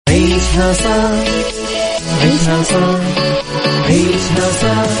عيشها صح عيشها صح عيشها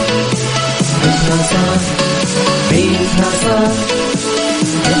صح عيشها صح عيشها صح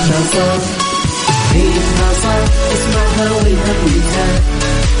عيشها صح عيشها صح اسمعها والهم ينزاح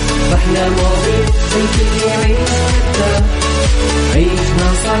أحلى مواضيع الكل يعيش مرتاح عيشها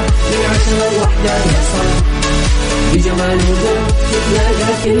صح من 10 ل1 يا صاح بجمال وذوق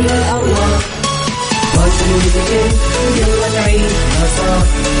تتلاقى كل الأرواح فاشل وذكر يلا نعيشها صح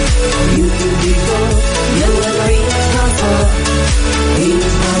يوتيوب ديكور يلا نعيشها صح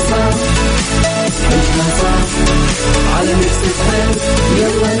عيشها صح عيشها صح على ميكس FM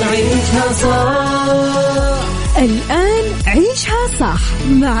يلا نعيشها صح. الآن عيشها صح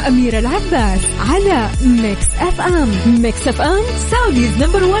مع أميرة العباس على ميكس FM. ميكس FM سعوديز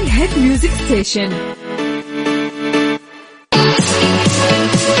نمبر 1 هيت ميوزك ستيشن.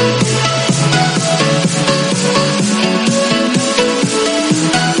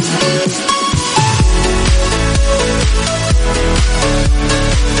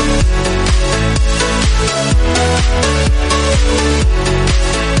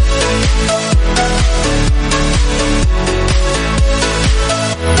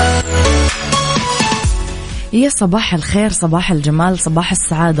 يا صباح الخير، صباح الجمال، صباح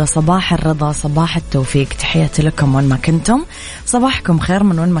السعادة، صباح الرضا، صباح التوفيق. تحياتي لكم وين ما كنتم، صباحكم خير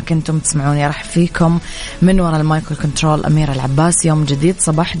من وين ما كنتم تسمعوني. راح فيكم من وراء المايكل كنترول أميرة العباس. يوم جديد،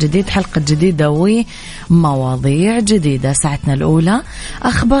 صباح جديد، حلقة جديدة ومواضيع جديدة. ساعتنا الأولى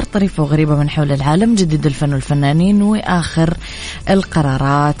أخبار طريفة وغريبة من حول العالم، جديد الفن والفنانين، وآخر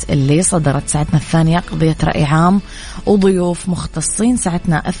القرارات اللي صدرت. ساعتنا الثانية قضية رأي عام وضيوف مختصين.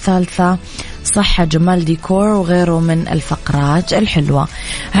 ساعتنا الثالثة صحة، جمال، ديكور وغيره من الفقرات الحلوة.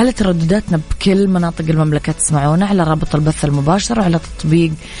 على تردداتنا بكل مناطق المملكة تسمعونا على رابط البث المباشر وعلى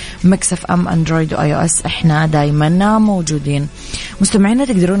تطبيق ميكس اف ام اندرويد واي او اس. احنا دايما موجودين. مستمعينا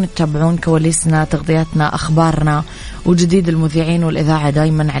تقدرون تتابعون كواليسنا، تغطياتنا، اخبارنا وجديد المذيعين والاذاعة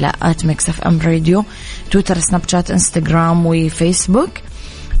دايما على @ميكس اف ام راديو، تويتر، سناب شات، انستغرام وفيسبوك.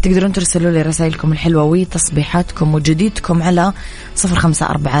 تقدرون ترسلوا لي رسائلكم الحلوة وتصبيحاتكم وجديدكم على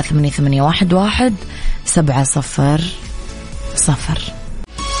 0548811700.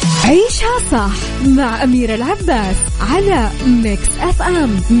 عيشها صح مع أميرة العباس على ميكس اف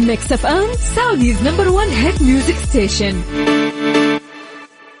ام. ميكس اف ام سعوديز نمبر 1 هيت ميوزك ستيشن.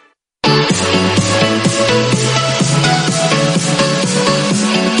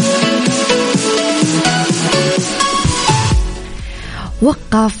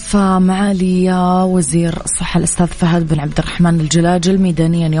 وقف معالي وزير الصحة الأستاذ فهد بن عبد الرحمن الجلاجل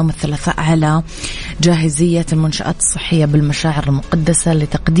ميدانيا يوم الثلاثاء على جاهزية المنشآت الصحية بالمشاعر المقدسة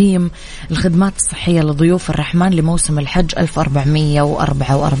لتقديم الخدمات الصحية لضيوف الرحمن لموسم الحج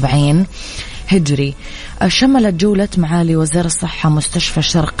 1444 هجري. شملت جولة معالي وزير الصحة مستشفى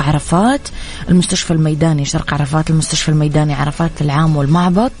شرق عرفات، المستشفى الميداني شرق عرفات، المستشفى الميداني عرفات العام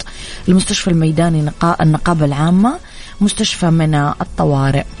والمعبط، المستشفى الميداني النقابة العامة، مستشفى منى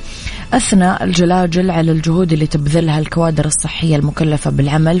الطوارئ. أثنى الجلاجل على الجهود اللي تبذلها الكوادر الصحية المكلفة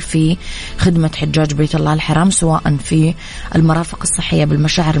بالعمل في خدمة حجاج بيت الله الحرام، سواء في المرافق الصحية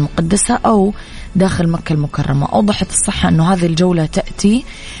بالمشاعر المقدسة أو داخل مكة المكرمة. أوضحت الصحة أنه هذه الجولة تأتي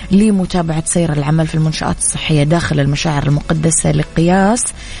لمتابعة سير العمل في المنشآت الصحية داخل المشاعر المقدسة لقياس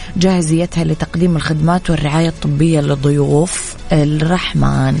جاهزيتها لتقديم الخدمات والرعاية الطبية لضيوف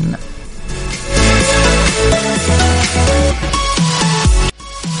الرحمن.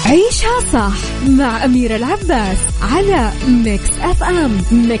 عيشها صح مع أميرة العباس على ميكس اف ام.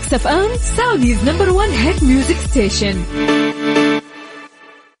 ميكس اف ام سعوديز نمبر 1 هيت ميوزك ستيشن.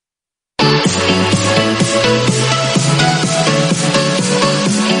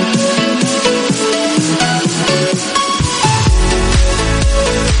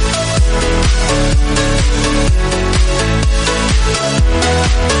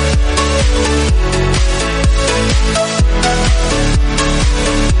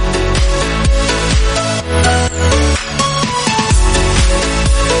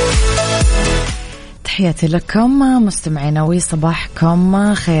 تحياتي لكم مستمعينا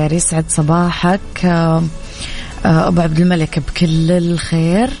وصباحكم خير، يسعد صباحك أبو عبد الملك بكل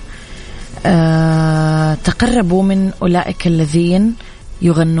الخير. تقربوا من أولئك الذين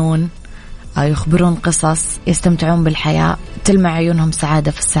يغنون، يخبرون قصص، يستمتعون بالحياة، تلمع عيونهم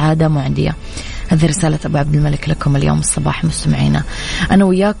سعادة، في السعادة معدية. هذه رسالة أبو عبد الملك لكم اليوم الصباح مستمعينا. أنا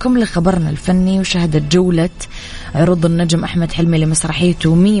وياكم لخبرنا الفني. وشهدت جولة عروض النجم أحمد حلمي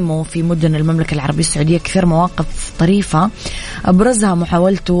لمسرحيته ميمو في مدن المملكة العربية السعودية كثير مواقف طريفة، أبرزها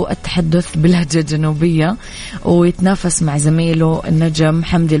محاولته التحدث بلهجة جنوبية ويتنافس مع زميله النجم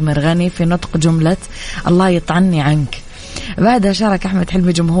حمدي المرغني في نطق جملة الله يطعني عنك. بعدها شارك أحمد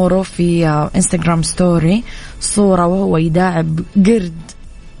حلمي جمهوره في إنستغرام ستوري صورة وهو يداعب قرد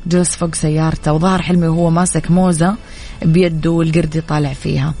جلس فوق سيارته، وظهر حلمي وهو ماسك موزة بيده والقرد يطالع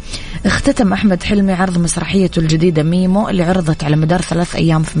فيها. اختتم أحمد حلمي عرض مسرحيته الجديدة ميمو اللي عرضت على مدار 3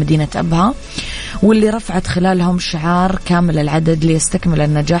 أيام في مدينة أبها، واللي رفعت خلالهم شعار كامل العدد ليستكمل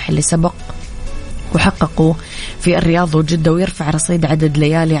النجاح اللي سبق وحققوا في الرياض وجدة، ويرفع رصيد عدد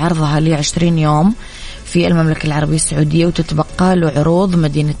ليالي عرضها ل20 يوم في المملكة العربية السعودية، وتتبقى له عروض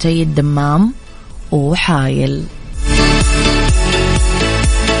مدينتي الدمام وحايل.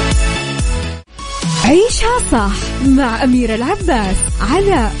 عيشها صح مع أميرة العباس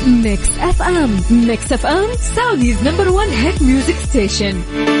على ميكس أف أم. ميكس أف أم سعوديز نمبر 1 هيت ميوزك ستيشن.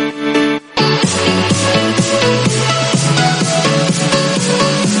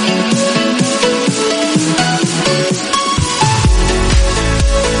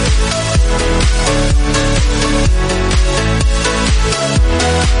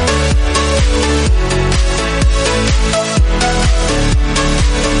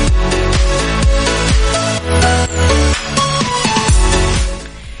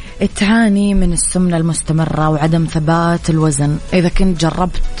 تعاني من السمنة المستمرة وعدم ثبات الوزن، إذا كنت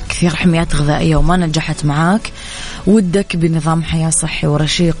جربت كثير حميات غذائية وما نجحت معاك، ودك بنظام حياة صحي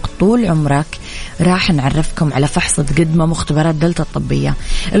ورشيق طول عمرك، راح نعرفكم على فحص تقدمه مختبرات دلتا الطبية.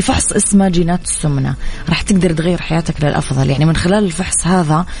 الفحص اسمه جينات السمنة، راح تقدر تغير حياتك للأفضل. يعني من خلال الفحص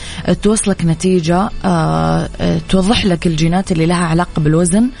هذا توصلك نتيجة توضح لك الجينات اللي لها علاقة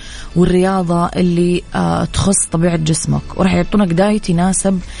بالوزن والرياضة اللي تخص طبيعة جسمك، وراح يعطونك دايت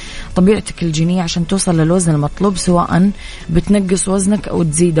يناسب طبيعتك الجينية عشان توصل للوزن المطلوب، سواء بتنقص وزنك أو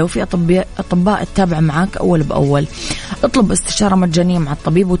تزيده. وفي أطباء تتابع معاك أول بأول. اطلب استشارة مجانية مع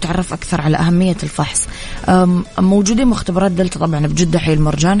الطبيب وتعرف أكثر على أهمية الفحص. موجودين مختبرات دلتا طبعا بجدة، حي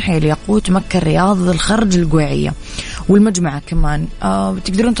المرجان، حي الياقوت، مكة، الرياض، الخرج، القويعية والمجمعة كمان.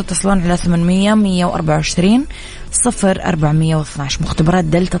 تقدرون تتصلون على 800 124 0412. مختبرات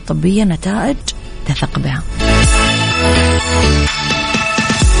دلتا الطبية، نتائج تثق بها.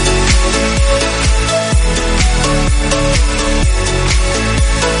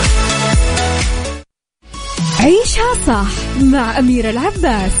 عيشها صح مع أميرة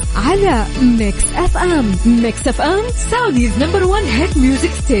العباس على ميكس أف أم. ميكس أف أم سعوديز نمبر 1 هيت ميوزك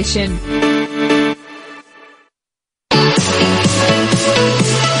ستيشن.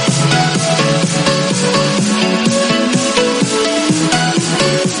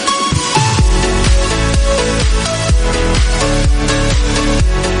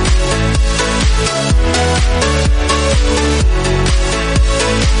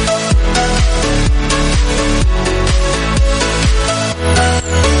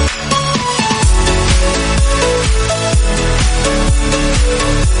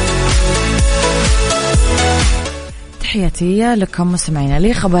 تحياتي لكم مستمعينا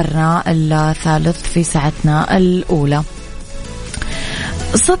لخبرنا الثالث في ساعتنا الأولى.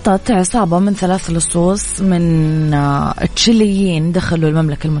 سطت عصابة من 3 لصوص من تشيليين دخلوا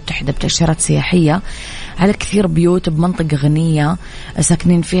المملكة المتحدة بتأشيرات سياحية على كثير بيوت بمنطقة غنية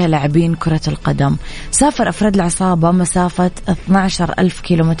ساكنين فيها لاعبين كرة القدم. سافر أفراد العصابة مسافة 12,000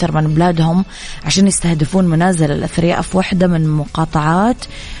 كيلومتر من بلادهم عشان يستهدفون منازل الأثرياء في واحدة من مقاطعات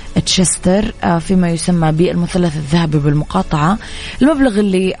تشستر فيما يسمى بالمثلث الذهبي بالمقاطعة. المبلغ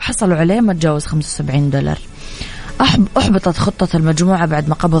اللي حصلوا عليه ما تجاوز $75. أحبطت خطة المجموعة بعد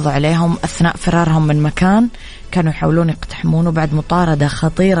ما قبضوا عليهم أثناء فرارهم من مكان كانوا يحاولون يقتحمونه بعد مطاردة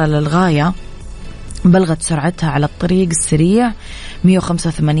خطيرة للغاية بلغت سرعتها على الطريق السريع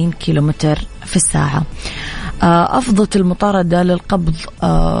 185 كيلومتر في الساعة. أفضت المطاردة للقبض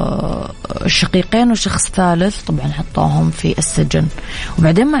الشقيقين وشخص ثالث طبعا حطوهم في السجن.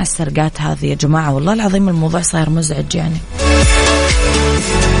 وبعدين مع السرقات هذه يا جماعة والله العظيم الموضوع صاير مزعج. يعني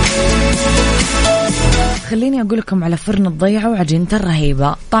خليني أقول لكم على فرن الضيعة وعجينته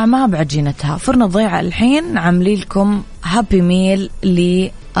الرهيبة، طعمها بعجينتها. فرن الضيعة الحين عاملين لكم هابي ميل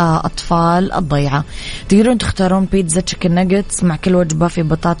لأطفال الضيعة. تقدرون تختارون بيتزا تشيكن ناجتس مع كل وجبة في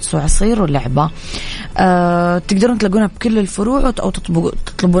بطاطس وعصير ولعبة. تقدرون تلاقونها بكل الفروع أو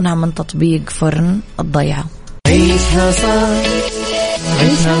تطلبونها من تطبيق فرن الضيعة. عيشها صح،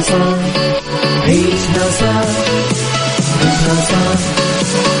 عيشها صح، عيشها صح، عيشها صح،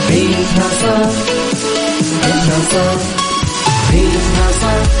 عيشها صح، عيشها صح، عيشها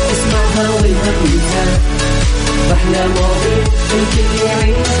صح، اسمعها والهم ينزاح، أحلى مواضيع الكل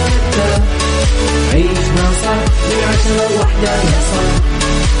يعيش مرتاح. عيشها صح من 10 ل1 يا صاح،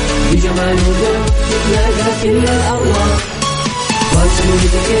 بجمال وذوق تتلاقى كل الأرواح، واشنو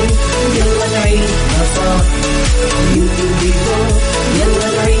بدك يلا نعيشها صح، يمكن بيكون يلا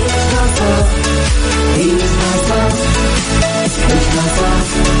نعيشها صح عيشها صح عيشها صح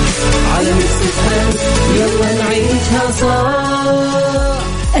على ميكس اف ام يلا نعيشها صح.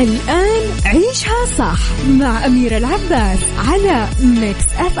 الآن عيشها صح مع أميرة العباس على ميكس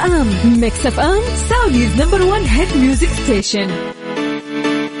اف ام. ميكس اف ام سعوديز نمبر 1 هيت ميوزك ستيشن.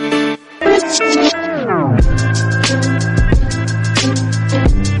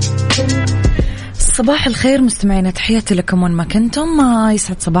 صباح الخير مستمعينا، تحياتي لكم وين ما كنتم،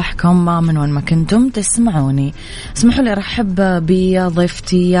 يسعد صباحكم من وين ما كنتم تسمعوني. اسمحوا لي أرحب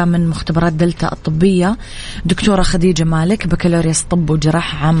بضيفتي من مختبرات دلتا الطبية دكتورة خديجة مالك، بكالوريوس طب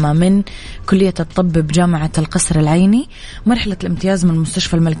وجراحة عامة من كلية الطب بجامعة القصر العيني، مرحلة الامتياز من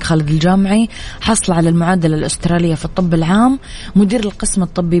مستشفى الملك خالد الجامعي، حاصلة على المعادلة الأسترالية في الطب العام، مدير القسم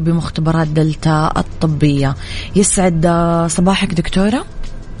الطبي بمختبرات دلتا الطبية. يسعد صباحك دكتورة.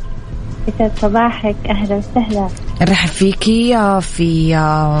 يسعد صباحك، أهلا وسهلا. نرحب فيكي في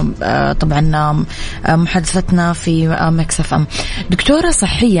طبعا محادثتنا في ميكس اف ام. دكتورة،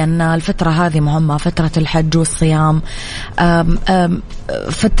 صحيا الفترة هذه مهمة، فترة الحج والصيام،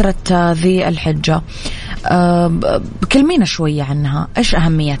 فترة ذي الحجة، بكلمينا شوية عنها، إيش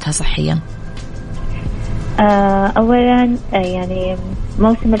أهميتها صحيا؟ أولا يعني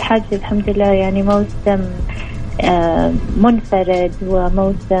موسم الحج الحمد لله يعني موسم منفرد،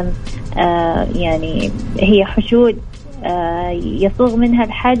 وموسم يعني هي حشود يصوغ منها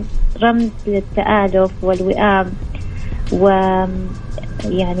الحج رمز للتآلف والوئام،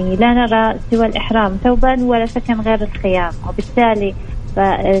 ويعني لا نرى سوى الإحرام ثوبا ولا سكن غير الخيام، وبالتالي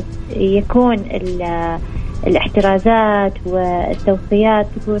يكون الاحترازات والتوصيات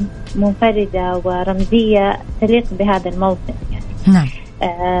تكون منفردة ورمزية تليق بهذا الموسم يعني. نعم.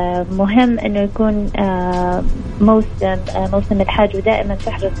 مهم أنه يكون موسم الحج، ودائما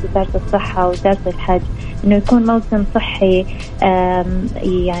تحرص وزارة الصحة ووزارة الحج أنه يكون موسم صحي،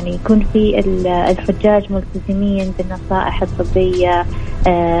 يعني يكون فيه الحجاج ملتزمين بالنصائح الطبية،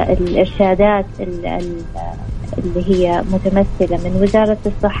 الإرشادات اللي هي متمثلة من وزارة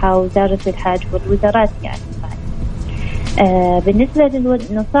الصحة ووزارة الحج والوزارات يعني. بالنسبة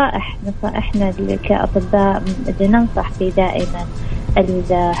للنصائح، نصائحنا كأطباء اللي ننصح فيه دائما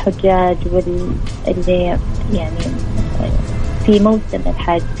الحجاج واللي يعني في موسم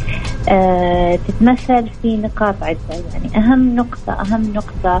الحج تتمثل في نقاط عدة. يعني أهم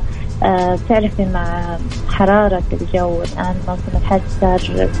نقطة تعرفي مع حرارة الجو الآن موسم الحج صار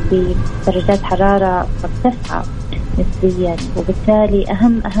في درجات حرارة مرتفعة نسبيا، وبالتالي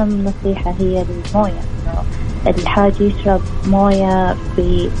أهم نصيحة هي الموية، إنه الحاج يشرب موية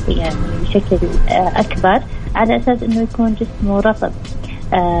يعني بشكل أكبر، على أساس إنه يكون جسمه رطب،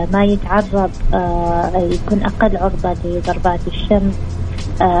 ما يتعرض، يكون أقل عرضة لضربات الشمس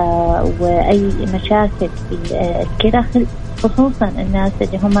وأي مشاكل في الكلى، خصوصا الناس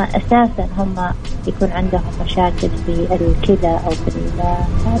اللي هم أساسا هم يكون عندهم مشاكل في الكلى أو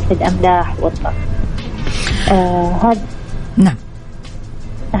في الأملاح والضغط. هذا نعم،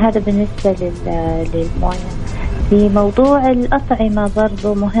 هذا بالنسبة للموية. في موضوع الأطعمة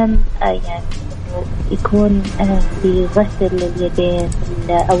برضو مهم يعني يكون في غسل اليدين،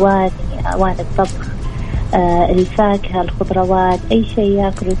 أواني الطبخ، الفاكهة، الخضروات، أي شيء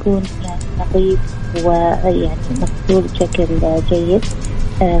يأكل يكون يعني نظيف ويعني مغسول بشكل جيد.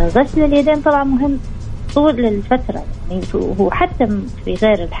 غسل اليدين طبعا مهم طول الفترة يعني، هو حتى في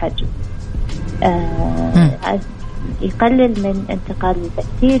غير الحج يقلل من انتقال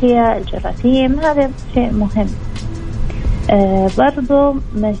البكتيريا، الجراثيم، هذا شيء مهم. برضو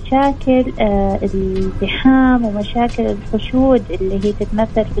مشاكل الالتحام ومشاكل الخشود اللي هي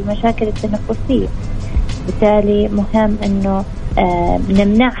تتمثل في المشاكل التنفسية، بالتالي مهم أنه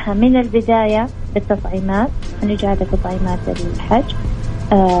نمنعها من البداية بالتطعيمات، نجعل تطعيمات الحج.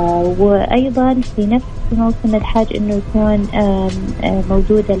 وأيضا في نفس موسم الحج أنه يكون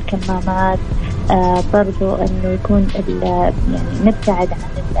موجودة الكمامات، برضو أنه يكون يعني نبتعد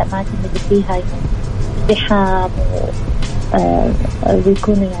عن الأماكن اللي فيها ازدحام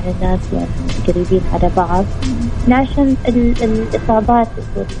ويكونوا يعني الناس يعني قريبين على بعض، عشان الإصابات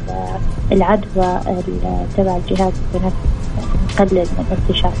والعدوى تبع الجهاز التنفسي نقلل من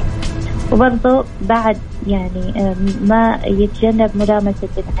انتشاره. وبرضو بعد يعني ما يتجنب ملامسة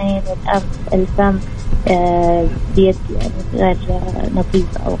العين والأنف الفم بيد يعني غير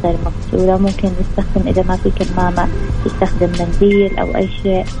نظيفة أو غير مغسولة. ممكن يستخدم إذا ما في كمامة يستخدم منديل أو أي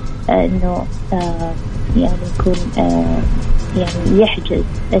شيء إنه يعني يكون يعني يحجز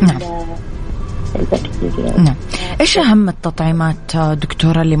البكتيريا. نعم. إيش أهم التطعيمات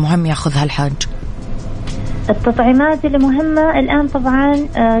دكتورة اللي مهم يأخذها الحاج؟ التطعيمات اللي مهمة الآن طبعا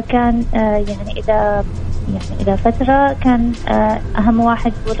كان يعني إذا يعني إلى فترة كان أهم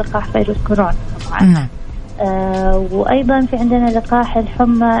واحد هو لقاح فيروس كورونا طبعا. وأيضا في عندنا لقاح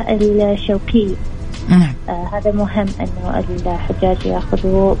الحمى الشوكية. هذا مهم إنه الحجاج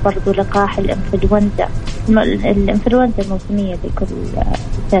يأخذوا. برضو لقاح الإنفلونزا الموسمية لكل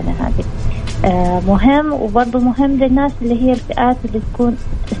سنة هذه مهم. وبرضو مهم للناس اللي هي الفئات اللي تكون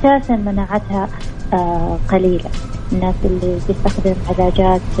أساسا مناعتها قليلة، الناس اللي تستخدم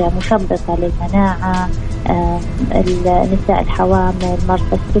علاجات مثبطة للمناعة، النساء الحوامل،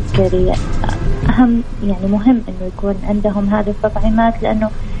 مرضى السكري. أهم يعني مهم إنه يكون عندهم هذه التطعيمات، لأنه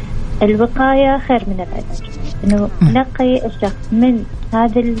الوقاية خير من العلاج. إنه نقي الشخص من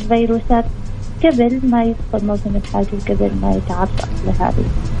هذه الفيروسات قبل ما يدخل موسم الحج وقبل ما يتعرض لهذه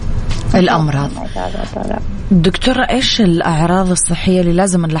الأمراض. دكتورة، إيش الأعراض الصحية اللي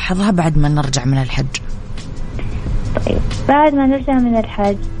لازم نلاحظها بعد ما نرجع من الحج؟ طيب بعد ما نرجع من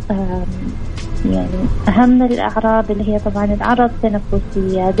الحج يعني أهم الأعراض اللي هي طبعا الأعراض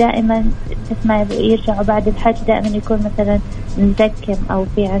التنفسية. دائما تسمع يرجعوا بعد الحج دائما يكون مثلا مدكم أو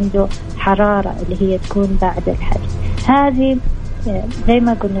في عنده حرارة اللي هي تكون بعد الحج. هذه زي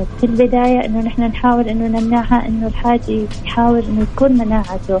ما قلنا في البداية إنه نحن نحاول إنه نمنعها، إنه الحاج يحاول إنه يكون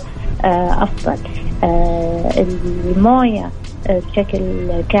مناعته أفضل. الموية بشكل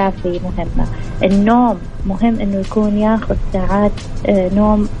كافي مهمة. النوم مهم إنه يكون ياخذ ساعات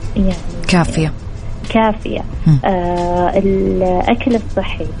نوم يعني كافية. الأكل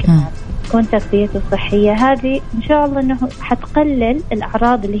الصحي كمان تكون تغذيته صحية. هذه إن شاء الله إنه حتقلل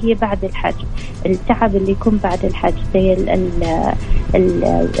الأعراض اللي هي بعد الحج، التعب اللي يكون بعد الحج زي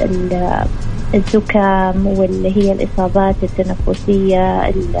الزكام واللي هي الإصابات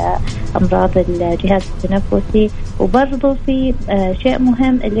التنفسية، أمراض الجهاز التنفسي. وبرضو في شيء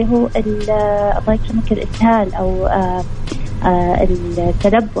مهم اللي هو الله يكرمك الإسهال أو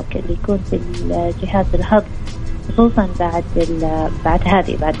التلبك اللي يكون في الجهاز الهضمي، خصوصا بعد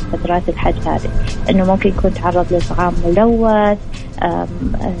فترات الحج هذه، إنه ممكن يكون تعرض لطعام ملوث،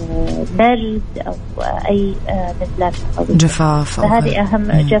 برد أو أي نزلات قوية، جفاف. فهذه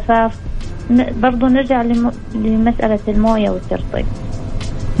أهم جفاف. برضو نرجع لمسألة الموية والترطيب.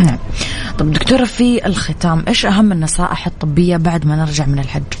 نعم. طب دكتورة، في الختام إيش أهم النصائح الطبية بعد ما نرجع من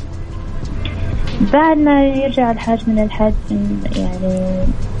الحج؟ بعد ما يرجع الحاج من الحج يعني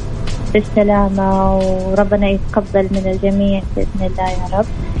بالسلامة وربنا يتقبل من الجميع بإذن الله يا رب.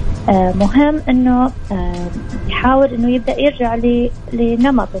 مهم إنه يحاول إنه يبدأ يرجع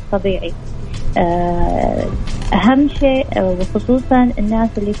لنمط الطبيعي. أهم شيء وخصوصا الناس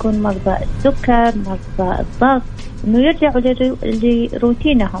اللي يكون مرضى السكر، مرضى الضغط، إنه يرجعوا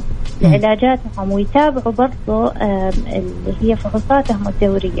لروتينهم لعلاجاتهم ويتابعوا برضو اللي هي فحوصاتهم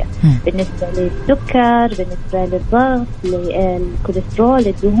الدورية بالنسبة للسكر، بالنسبة للضغط، للكوليسترول،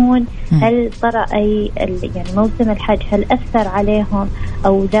 الدهون. هل طرأ أي يعني موسم الحج هل أثر عليهم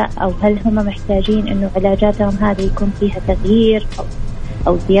أو لا، أو هل هم محتاجين إنه علاجاتهم هذه يكون فيها تغيير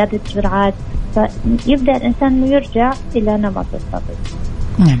أو زيادة جرعات. فيبدأ الإنسان إنه يرجع إلى نمط الطبيعي.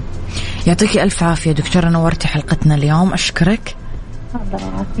 نعم. يعطيك ألف عافية دكتورة، نورتي حلقتنا اليوم. أشكرك. الله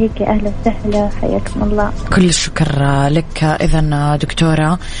يعافيك، أهلا وسهلا، حياكم الله. كل الشكر لك. إذن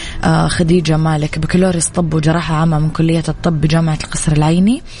دكتورة خديجة مالك، بكالوريوس طب وجراحة عامة من كلية الطب بجامعة القصر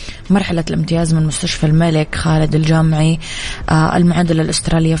العيني، مرحلة الامتياز من مستشفى الملك خالد الجامعي، المعادلة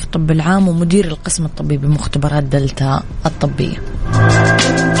الأسترالية في الطب العام، ومدير القسم الطبي بمختبرات دلتا الطبية.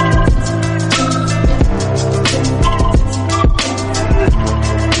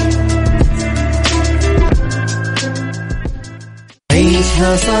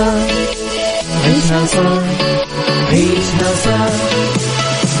 عيشها صح، عيشها صح، عيشها صح،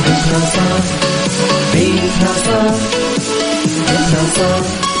 عيشها صح، عيشها صح، عيشها صح،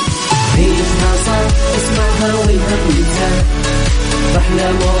 عيشها صح، اسمعها والهم ينزاح، أحلى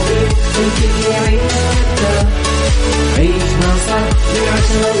مواضيع الكل يعيش حتى عيشها صح من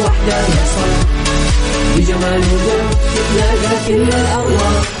 10 ل1 يا صاح، بجمال وذوق تتلاقى كل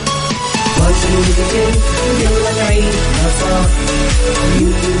الأرواح. يلا نعيشها صح،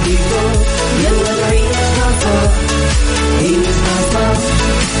 يلا نعيشها صح، عيشها صح،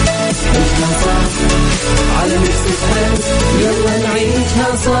 عيشها صح، على ميكس اف ام، يلا نعيشها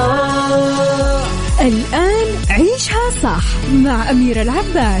صح. الآن عيشها صح مع أميرة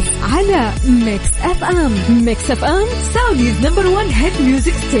العباس على ميكس اف ام. ميكس اف ام سعوديز نمبر 1 هيت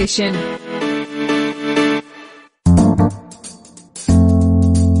ميوزك ستيشن.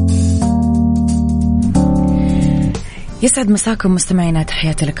 يسعد مساكم مستمعينا،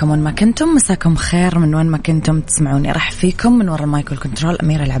 تحياتي لكم وين ما كنتم، مساكم خير من وين ما كنتم تسمعوني. راح فيكم من وراء المايكل كنترول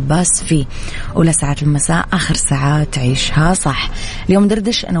أميرة العباس في أولى ساعات المساء، آخر ساعات عيشها صح. اليوم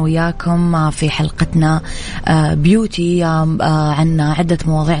دردش أنا وياكم في حلقتنا بيوتي عن عدة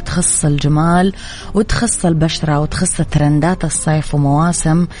مواضيع تخص الجمال وتخص البشرة وتخص ترندات الصيف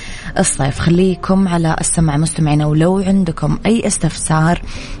ومواسم الصيف. خليكم على السمع مستمعينا، ولو عندكم أي استفسار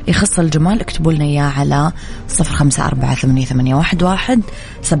يخص الجمال اكتبوا لنا إياه على 0548811700.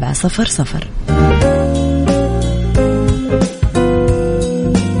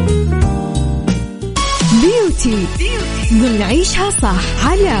 بيوتي نعيشها صح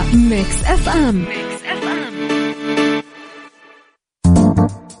على ميكس اف ام.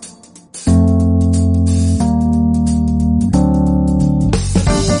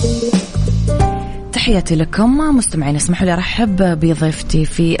 تحياتي لكم مستمعين. اسمحوا لي أرحب بضيفتي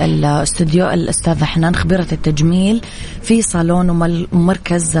في الاستوديو الأستاذة حنان، خبيرة التجميل في صالون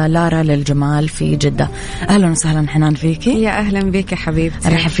ومركز لارا للجمال في جدة. أهلا وسهلا حنان فيكي. يا أهلا بك يا حبيبتي.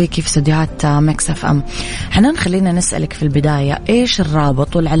 أرحب فيكي في استوديوهات ميكس اف ام. حنان، خلينا نسألك في البداية، إيش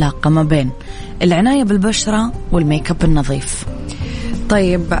الرابط والعلاقة ما بين العناية بالبشرة والميك اب النظيف؟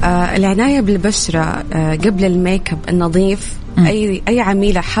 طيب العناية بالبشرة قبل الميك اب النظيف، أي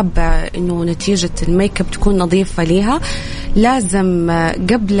عميلة حابة إنه نتيجة الميك اب تكون نظيفة ليها، لازم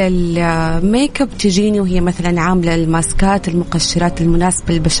قبل الميك اب تجيني وهي مثلا عاملة الماسكات المقشرات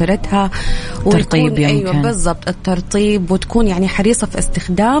المناسبة لبشرتها، ترطيب أيوة بالضبط الترطيب، وتكون يعني حريصة في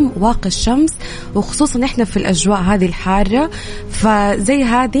استخدام واقي الشمس، وخصوصا إحنا في الأجواء هذه الحارة، فزي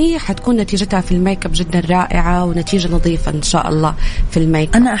هذه حتكون نتيجتها في الميك اب جدا رائعة ونتيجة نظيفة إن شاء الله في الميك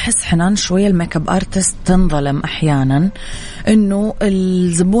اب. أنا أحس حنان شوية الميك اب ارتست تنظلم أحيانا، إنه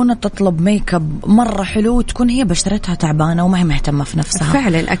الزبونة تطلب ميك اب مرة حلو وتكون هي بشرتها تعبانة وما هي مهتمة في نفسها.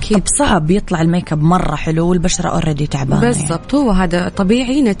 فعلا أكيد. طب صعب يطلع الميك اب مرة حلو والبشرة أوريدي تعبانة. بالضبط يعني. هو هذا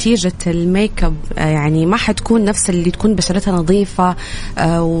طبيعي، نتيجة الميك اب يعني ما حتكون نفس اللي تكون بشرتها نظيفة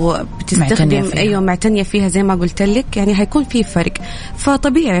وبتستخدم معتنية فيها زي ما قلت لك، يعني هيكون في فرق،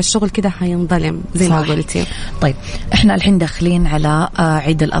 فطبيعي الشغل كده هينظلم زي ما قلتي. طيب احنا الحين داخلين على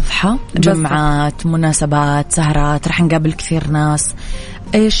عيد الأضحى، جمعات، مناسبات، سهرات، رح نقابل كثير ناس.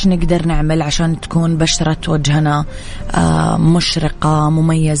 إيش نقدر نعمل عشان تكون بشرة وجهنا مشرقة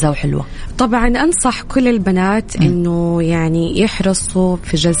مميزة وحلوة؟ طبعا أنصح كل البنات إنه يعني يحرصوا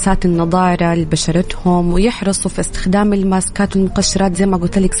في جلسات النضارة لبشرتهم، ويحرصوا في استخدام الماسكات والمقشرات زي ما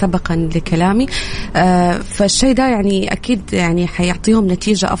قلت لك سبقا لكلامي. فالشيء ده يعني أكيد يعني حيعطيهم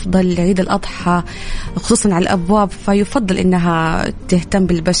نتيجة أفضل لعيد الأضحى خصوصا على الأبواب، فيفضل إنها تهتم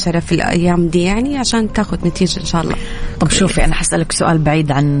بالبشرة في الأيام دي يعني عشان تاخد نتيجة إن شاء الله. طب شوفي، أنا حسألك سؤال بعيد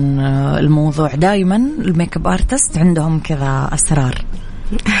عن الموضوع. دايما الميك اب ارتست عندهم كذا أسرار.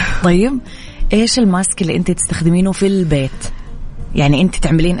 طيب إيش الماسك اللي أنت تستخدمينه في البيت؟ يعني أنت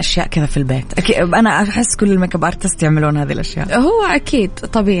تعملين أشياء كذا في البيت. أنا أحس كل الميك اب ارتست يعملون هذه الأشياء. هو أكيد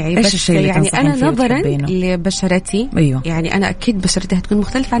طبيعي، إيش الشيء اللي يعني أنا نظرا تحبينه؟ لبشرتي أيوه. يعني أنا أكيد بشرتي هتكون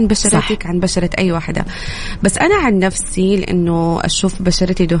مختلفة عن بشرتك، عن بشرة أي واحدة، بس أنا عن نفسي لأنه أشوف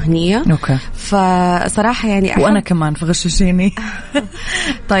بشرتي دهنية. أوكي. فصراحة يعني وأنا كمان فغششيني.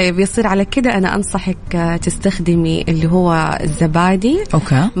 طيب يصير على كده أنا أنصحك تستخدمي اللي هو الزبادي.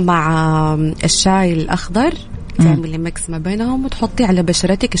 أوكي. مع الشاي الأخضر، تعملي ميكس ما بينهم وتحطيه على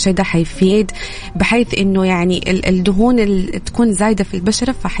بشرتك. الشيء ده حيفيد بحيث انه يعني الدهون اللي تكون زايده في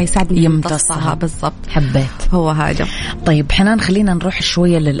البشره فحيساعد يمتصها. بالضبط، حبيت هو هذا. طيب حنان، خلينا نروح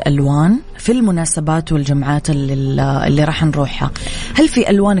شويه للالوان في المناسبات والجمعات اللي راح نروحها. هل في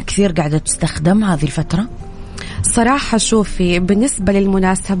الوان كثير قاعده تستخدم هذه الفتره؟ صراحة شوفي، بالنسبة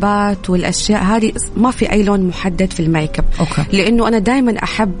للمناسبات والأشياء هذه ما في أي لون محدد في الميك اب. أوكي. لأنه أنا دائما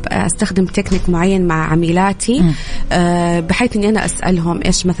أحب أستخدم تكنيك معين مع عميلاتي، بحيث أني أنا أسألهم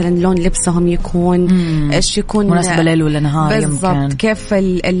إيش مثلا لون لبسهم يكون، إيش يكون مناسبة ليل ولا نهار، بالضبط، كيف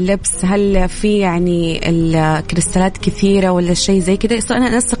اللبس، هل في يعني الكريستالات كثيرة ولا شيء زي كده.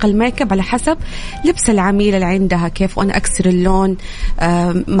 أنا أنسق الميك اب على حسب لبس العميلة اللي عندها كيف، وأنا أكسر اللون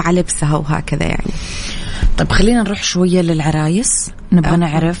مع لبسها وهكذا يعني. طيب خلينا نروح شوية للعرايس، نبغى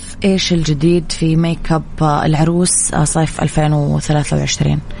نعرف إيش الجديد في ميك اب العروس صيف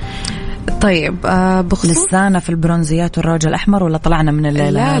 2023. طيب بخصوص لسانا في البرونزيات والروج الأحمر ولا طلعنا من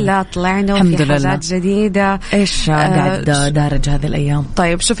الليلة؟ لا طلعنا وفي حاجات جديدة. إيش قاعد دارج هذه الأيام؟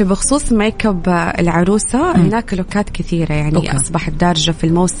 طيب شوفي، بخصوص ميك اب العروسة هناك لوكات كثيرة يعني. أوكي. أصبحت دارجة في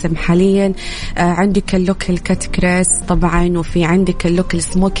الموسم حاليا. عندك اللوك الكات كريس طبعا، وفي عندك اللوك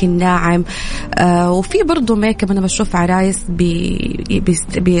السموكي الناعم، وفي برضو ميك اب أنا بشوف عرايس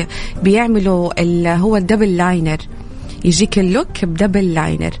بيعملوا هو الدبل لاينر، يجيك اللوك بدبل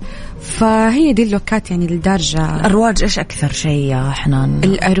لاينر. فهي دي اللوكات يعني للدرجة. الأرواج إيش أكثر شيء يا حنان؟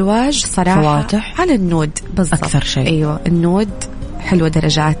 الأرواج صراحة فواتح على النود بالضبط أكثر شيء. أيوة النود حلوة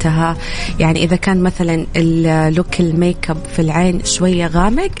درجاتها. يعني إذا كان مثلا اللوك الميك اب في العين شوية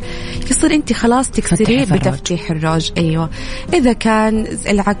غامق يصير أنت خلاص تكسريه بتفتيح الروج. أيوة إذا كان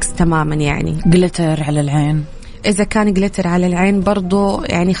العكس تماما يعني جلتر على العين. إذا كان جلتر على العين برضو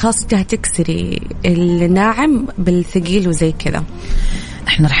يعني خاصة هتكسري الناعم بالثقيل وزي كذا.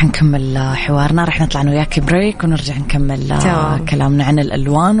 احنا رح نكمل حوارنا، رح نطلع أنا وياكي بريك ونرجع نكمل كلامنا عن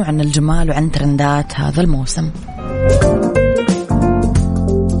الألوان وعن الجمال وعن ترندات هذا الموسم.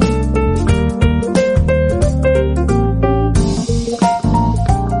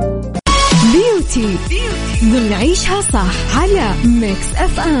 بيوتي نعيشها صح على ميكس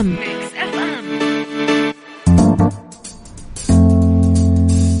اف ام.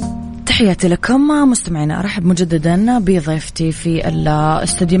 تحياتي لكم مستمعينا، أرحب مجددا بضيفتي في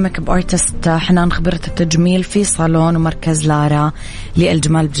الاستوديو ميك اب ارتست حنان، خبيرة التجميل في صالون ومركز لارا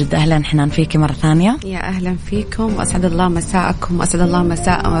للجمال بجدة. أهلا حنان فيكي مرة ثانية. يا أهلا فيكم وأسعد الله مساءكم وأسعد الله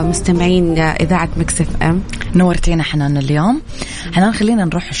مساء مستمعين إذاعة ميكس اف ام. نورتينا حنان اليوم. حنان خلينا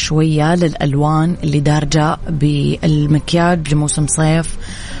نروح شوية للألوان اللي دارجة بالمكياج لموسم صيف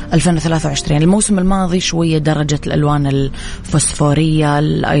 2023. الموسم الماضي شوية درجة الألوان الفوسفورية،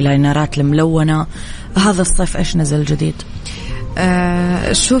 الآيلاينرات الملونة. هذا الصيف إيش نزل جديد؟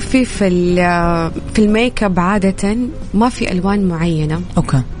 شوفي في الميك اب عادة ما في ألوان معينة.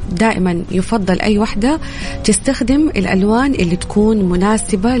 أوكي. دائما يفضل أي وحدة تستخدم الألوان اللي تكون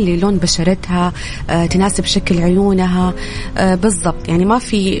مناسبة للون بشرتها، تناسب شكل عيونها بالضبط. يعني ما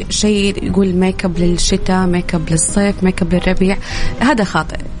في شيء يقول ميك اب للشتاء، ميك اب للصيف، ميك اب للربيع، هذا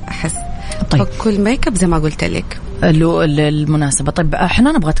خاطئ أحس. طيب. فكل ميك اب زي ما قلت لك المناسبة. طيب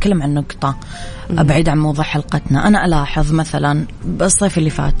حنان أبغى أتكلم عن نقطة بعيد عن موضوع حلقتنا. أنا ألاحظ مثلا بالصيف اللي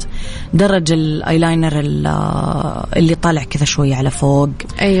فات درج الآيلاينر اللي طالع كذا شوية على فوق.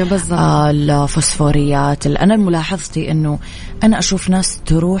 أيوة بالضبط. الفوسفوريات. أنا ملاحظتي أنه أنا أشوف ناس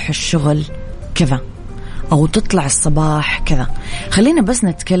تروح الشغل كذا أو تطلع الصباح كذا. خلينا بس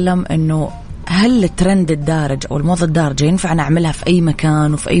نتكلم أنه هل الترند الدارج أو الموضة الدارجة ينفع نعملها في أي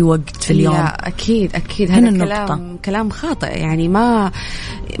مكان وفي أي وقت في اليوم؟ لا أكيد هذا كلام خاطئ. يعني ما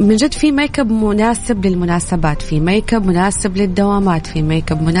من جد في ميك اب مناسب للمناسبات، في ميك اب مناسب للدوامات، في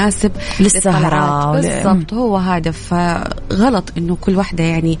ميك اب مناسب للسهرة بالضبط. هو هذا. فغلط إنه كل واحدة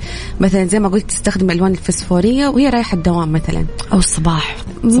يعني مثلا زي ما قلت تستخدم الألوان الفسفورية وهي رايحة الدوام مثلا أو الصباح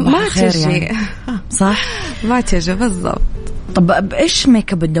ما تجي يعني. صح ما تجي بالضبط. طب إيش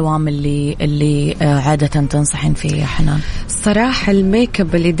ميك اب الدوام اللي عادة تنصحين فيه يا حنان؟ صراحة الميك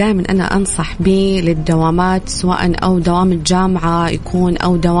اب اللي دائما أنا أنصح به للدوامات، سواء أو دوام الجامعة يكون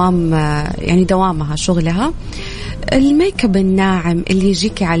أو دوام يعني دوامها شغلها، الميك اب الناعم اللي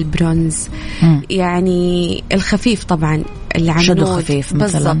يجيك على البرونز. يعني الخفيف طبعا، العنود شدو خفيف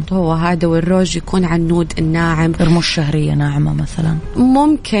مثلا بالضبط هو هذا، والروج يكون عنود الناعم. رموش شهرية ناعمة مثلا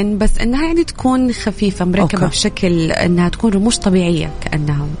ممكن، بس انها يعني تكون خفيفة مركبة بشكل انها تكون رموش طبيعية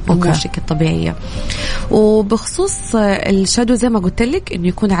كأنها رموشك الطبيعية. وبخصوص الشادو زي ما قلت لك انه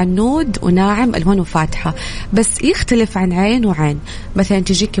يكون عنود وناعم الوانه فاتحة، بس يختلف عن عين وعين. مثلا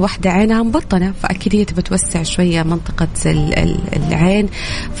تجيكي واحدة عينها مبطنة فأكيد هي تبى توسع شوية منطقة العين،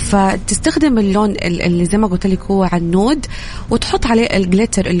 فتستخدم اللون اللي زي ما قلت لك هو عنود، وتحط عليه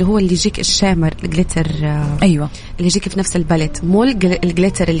الجليتر اللي هو اللي يجيك الشامر الجليتر. أيوة اللي يجيكي في نفس الباليت، مو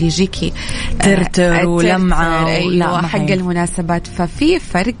الجليتر اللي يجيكي ترتر ولمعة. أيوة حق المناسبات. ففي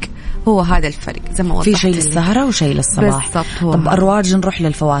فرق، هو هذا الفرق زي ما وضحت. في شيء للسهرة وشيء للصباح. طب أرواج نروح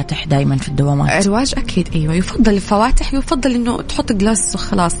للفواتح دايما في الدوامات. أرواج أكيد أيوة يفضل الفواتح، يفضل إنه تحط جلاس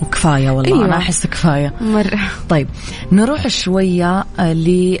وخلاص وكفاية. والله أيوة. أنا أحس كفاية مرة. طيب نروح شوية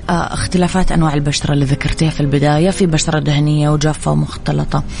لاختلافات أنواع البشرة اللي ذكرتيها في البداية. في بشرة دهنية وجافة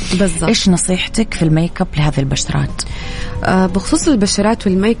ومختلطة بالضبط. إيش نصيحتك في الميك اب لهذه البشرات؟ بخصوص البشرات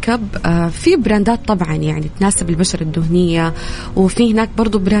والميك اب في براندات طبعا يعني تناسب البشرة الدهنية، وفي هناك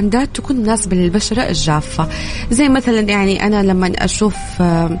برضو براندات تكون مناسبة للبشرة الجافة. زي مثلا يعني أنا لما أشوف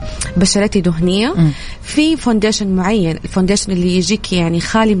بشرتي دهنية في فونديشن معين، الفونديشن اللي يجيك يعني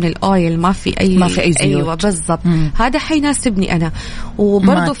خالي من الأويل، ما في أي زيوت. أيوة بالضبط. هذا حيناسبني أنا.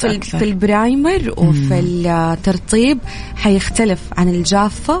 وبرضو في البرايمر وفي الترطيب حيختلف عن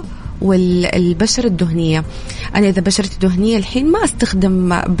الجافة والبشرة الدهنية. أنا إذا بشرتي دهنية الحين ما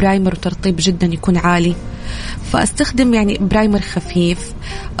أستخدم برايمر وترطيب جدا يكون عالي، فأستخدم يعني برايمر خفيف.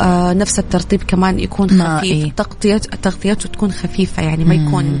 نفس الترطيب كمان يكون خفيف، تغطيته تكون خفيفة يعني ما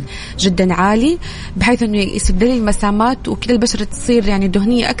يكون جدا عالي، بحيث أنه يسد لي المسامات وكذا البشرة تصير يعني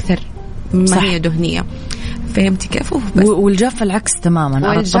دهنية أكثر ما هي دهنية. فهمتي كيف؟ والجاف العكس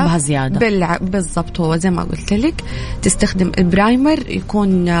تماما، أرطبها زيادة. بالضبط، هو زي ما قلت لك تستخدم البرايمر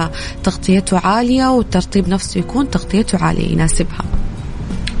يكون تغطيته عالية والترطيب نفسه يكون تغطيته عالية يناسبها.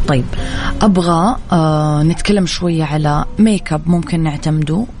 طيب أبغى نتكلم شوية على ميك اب ممكن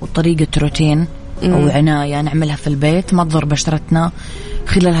نعتمده وطريقة روتين أو عناية نعملها في البيت ما تضر بشرتنا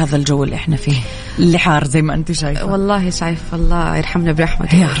خلال هذا الجو اللي احنا فيه اللي حار زي ما أنت شايفة. والله شايفة، الله يرحمنا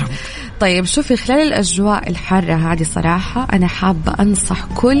برحمته يا رب. طيب شوفي، خلال الأجواء الحارة هذه صراحة أنا حابة أنصح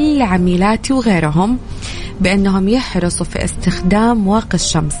كل عميلاتي وغيرهم بأنهم يحرصوا في استخدام واقي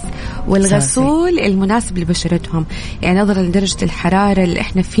الشمس والغسول المناسب لبشرتهم. يعني نظرا لدرجة الحرارة اللي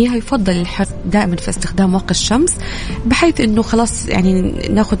احنا فيها يفضل الحرص دائما في استخدام واقي الشمس بحيث انه خلاص يعني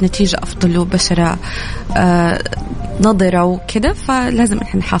ناخذ نتيجة أفضل وبشرة نضرة وكده، فلازم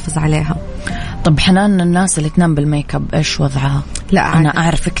احنا نحافظ عليها. طب حنان، الناس اللي تنام بالميك اب ايش وضعها؟ لا أنا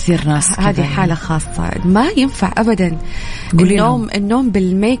أعرف كثير ناس هذه حالة خاصة، ما ينفع أبدا. النوم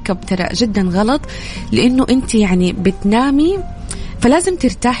بالميك اب ترى جدا غلط، لأنه أنت يعني بتنامي فلازم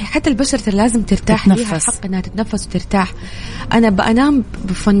ترتاحي. حتى البشرة لازم ترتاح، ليها حق أنها تتنفس وترتاح. أنا بنام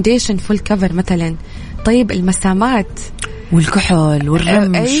بفونديشن فول كفر مثلا. طيب المسامات والكحول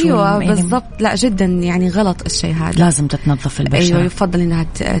والرمش أيوة بالضبط، لا جدا يعني غلط الشيء هذا. لازم تتنظف البشرة. أيوة يفضل إنها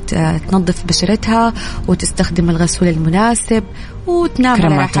تنظف بشرتها وتستخدم الغسول المناسب وتنام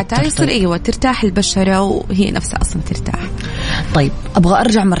على راحتها يصير أيوة ترتاح البشرة وهي نفسها أصلا ترتاح. طيب أبغى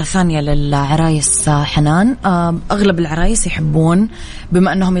أرجع مرة ثانية للعرايس حنان. أغلب العرايس يحبون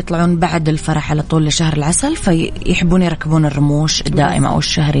بما أنهم يطلعون بعد الفرح على طول لشهر العسل فيحبون يركبون الرموش الدائمة أو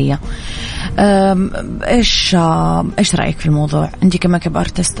الشهرية. إيش رأيك في الموضوع؟ أنت كميك اب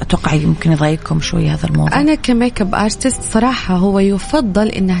ارتست أتوقع يمكن يضايقكم شوي هذا الموضوع. أنا كميك اب ارتست صراحة هو يفضل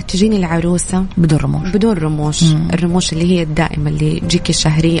إنها تجيني العروسة بدون رموش. الرموش اللي هي الدائمة اللي تجيك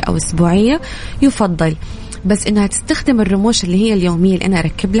شهرية أو أسبوعية يفضل، بس إنها تستخدم الرموش اللي هي اليومية اللي أنا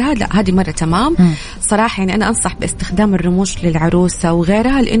أركب لها لا هذه مرة تمام. صراحة يعني أنا أنصح باستخدام الرموش للعروسة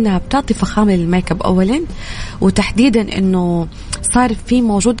وغيرها لأنها بتعطي فخامة للميك اب أولا، وتحديدا إنه صار في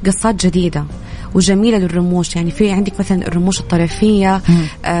موجود قصات جديدة وجميلة للرموش. يعني في عندك مثلا الرموش الطرفية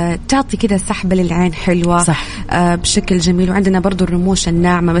تعطي كده سحبة للعين حلوة صح. بشكل جميل. وعندنا برضو الرموش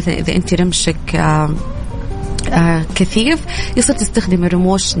الناعمة مثلا إذا أنت رمشك كثيف يصير تستخدم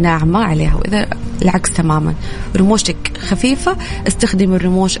الرموش ناعمة عليها، وإذا العكس تماما رموشك خفيفة استخدم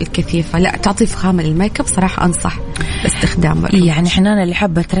الرموش الكثيفة. لا تعطي فخامة للميك اب صراحة أنصح باستخدام الرموش. يعني حنان اللي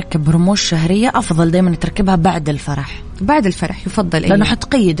حابة تركب رموش شهرية أفضل دايما تركبها بعد الفرح. بعد الفرح يفضل لأنه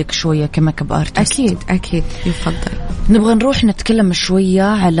حتقيدك شوية كميك اب ارتست. أكيد يفضل. نبغى نروح نتكلم شوية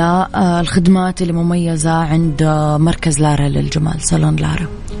على الخدمات اللي مميزة عند مركز لارا للجمال، صالون لارا.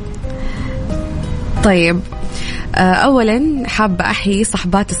 طيب أولا حابة أحيي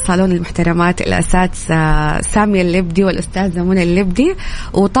صحبات الصالون المحترمات الأساتذة سامية اللبدي والأستاذة منى اللبدي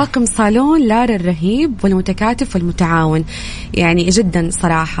وطاقم صالون لارا الرهيب والمتكاتف والمتعاون. يعني جدا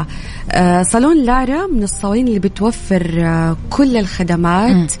صراحة صالون لارا من الصالون اللي بتوفر كل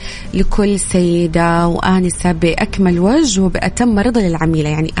الخدمات لكل سيدة وآنسة بأكمل وجه وبأتم رضا للعميلة.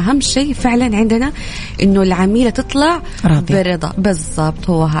 يعني أهم شيء فعلا عندنا إنه العميلة تطلع برضا. بالضبط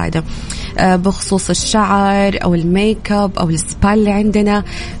هو هذا. بخصوص الشعر أو الميك اب أو السبا اللي عندنا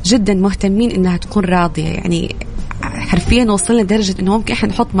جدا مهتمين إنها تكون راضية. يعني حرفيا وصلنا لدرجة إنه ممكن إحنا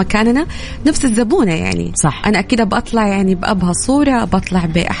نحط مكاننا نفس الزبونة. يعني صح. أنا أكيد بطلع يعني بأبها صورة بطلع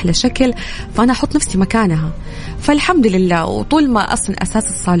بأحلى شكل فأنا أحط نفسي مكانها. فالحمد لله. وطول ما أصلا أساس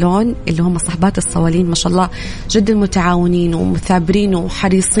الصالون اللي هم صحبات الصوالين ما شاء الله جدا متعاونين ومثابرين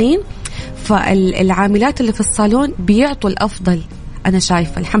وحريصين، فالعاملات اللي في الصالون بيعطوا الأفضل. أنا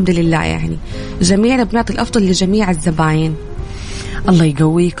شايفة الحمد لله يعني جميعنا بنعطي الأفضل لجميع الزباين. الله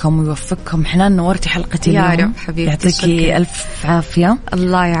يقويكم ويوفقكم. حنان نورتي حلقتي اليوم. يا رب حبيبتي يعطيكي ألف عافية.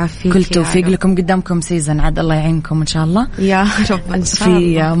 الله يعافيك. كل توفيق لكم. قدامكم سيزن عاد الله يعينكم إن شاء الله يا رب إن شاء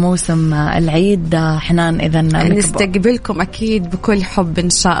الله في موسم العيد. حنان إذا نستقبلكم أكيد بكل حب إن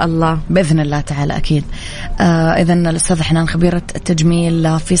شاء الله بإذن الله تعالى أكيد. إذا الأستاذة حنان خبيرة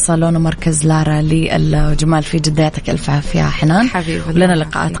التجميل في صالون ومركز لارا للجمال في جدة. يعطيك ألف عافية حنان حبيبي. لنا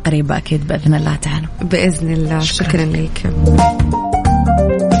لقاءات قريبة أكيد بإذن الله تعالى. بإذن الله. شكرا لك.